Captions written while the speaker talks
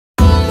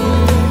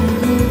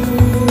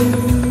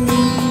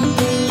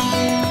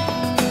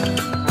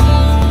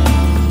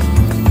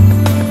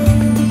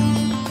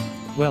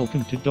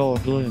Welcome to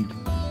Dogland.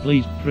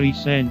 Please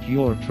present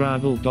your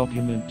travel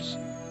documents.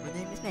 My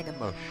name is Mega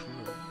Mushroom.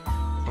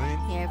 I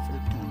am here for the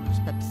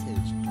tourist purposes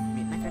to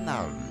meet my friend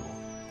Mario.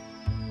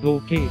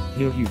 Okay,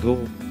 here you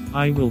go.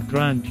 I will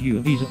grant you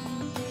a visa.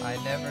 I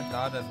never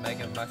thought of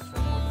Mega Mushroom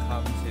would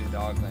come to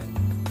Dogland.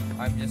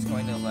 I'm just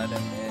going to let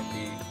him in.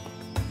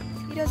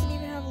 He doesn't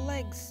even have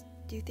legs.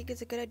 Do you think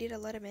it's a good idea to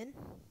let him in?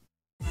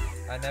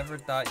 I never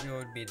thought you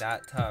would be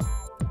that tough.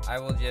 I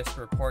will just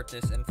report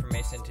this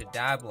information to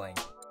Dabbling.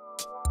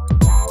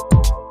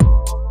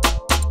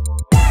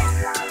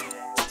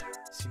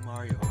 See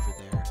Mario over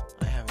there.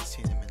 I haven't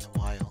seen him in a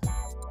while.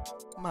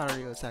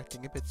 Mario is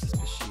acting a bit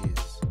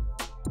suspicious.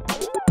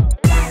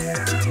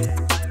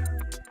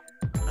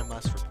 I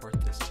must report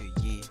this to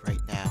Yi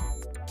right now.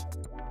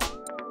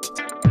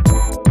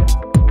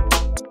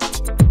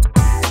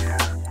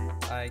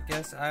 I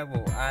guess I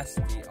will ask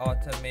the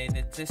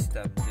automated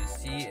system to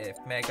see if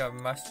Mega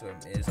Mushroom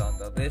is on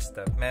the list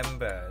of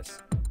members.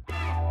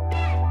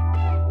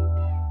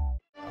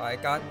 I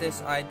got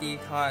this ID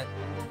card.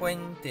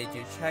 Twin, did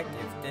you check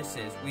if this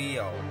is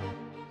real?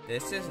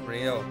 This is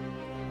real.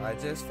 I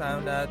just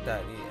found out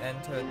that he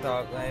entered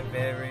Dogland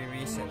very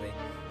recently.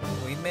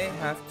 We may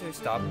have to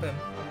stop him.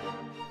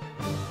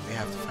 We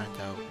have to find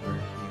out where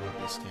he will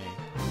be staying.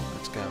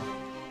 Let's go.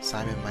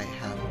 Simon might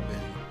have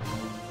been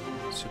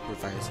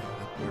supervising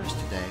the tours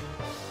today,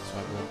 so I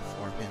will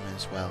inform him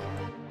as well.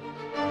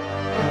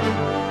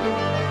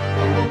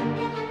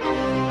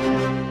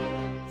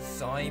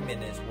 Simon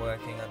is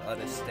working on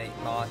other state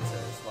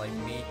matters, like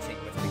meeting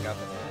with the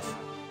governors.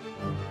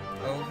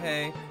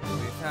 Okay,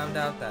 we found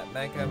out that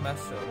Mega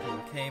Mushroom, who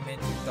came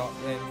into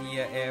Dogland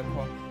via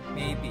airport,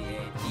 may be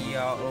a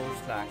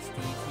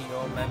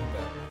DRO/DTO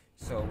member,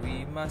 so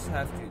we must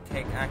have to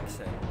take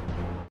action.